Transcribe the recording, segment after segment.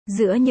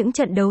Giữa những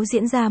trận đấu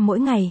diễn ra mỗi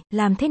ngày,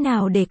 làm thế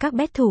nào để các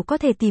bet thủ có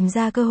thể tìm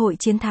ra cơ hội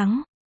chiến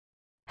thắng?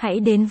 Hãy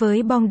đến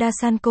với bong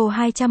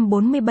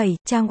 247,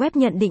 trang web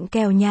nhận định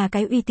kèo nhà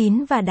cái uy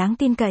tín và đáng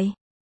tin cậy.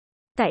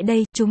 Tại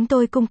đây, chúng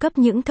tôi cung cấp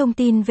những thông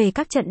tin về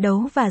các trận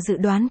đấu và dự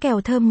đoán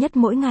kèo thơm nhất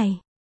mỗi ngày.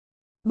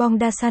 Bong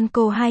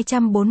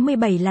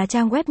 247 là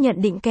trang web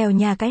nhận định kèo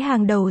nhà cái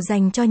hàng đầu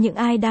dành cho những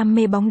ai đam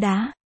mê bóng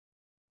đá.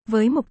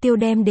 Với mục tiêu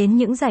đem đến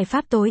những giải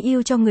pháp tối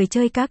ưu cho người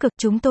chơi cá cược,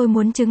 chúng tôi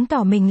muốn chứng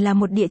tỏ mình là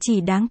một địa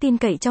chỉ đáng tin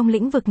cậy trong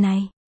lĩnh vực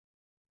này.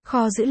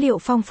 Kho dữ liệu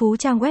phong phú.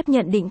 Trang web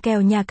nhận định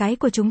kèo nhà cái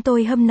của chúng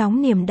tôi hâm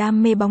nóng niềm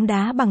đam mê bóng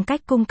đá bằng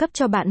cách cung cấp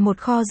cho bạn một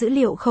kho dữ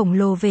liệu khổng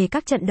lồ về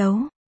các trận đấu.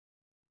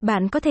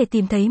 Bạn có thể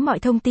tìm thấy mọi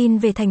thông tin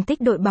về thành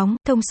tích đội bóng,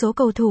 thông số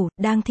cầu thủ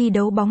đang thi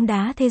đấu bóng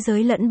đá thế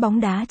giới lẫn bóng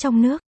đá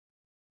trong nước.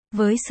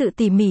 Với sự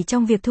tỉ mỉ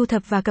trong việc thu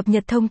thập và cập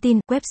nhật thông tin,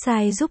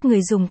 website giúp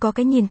người dùng có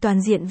cái nhìn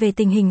toàn diện về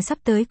tình hình sắp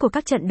tới của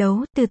các trận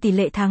đấu, từ tỷ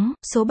lệ thắng,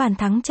 số bàn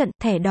thắng trận,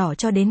 thẻ đỏ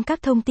cho đến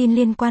các thông tin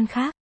liên quan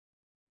khác.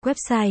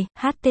 Website: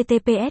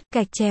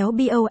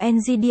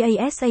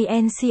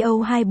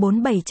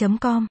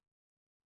 https://bongdasanco247.com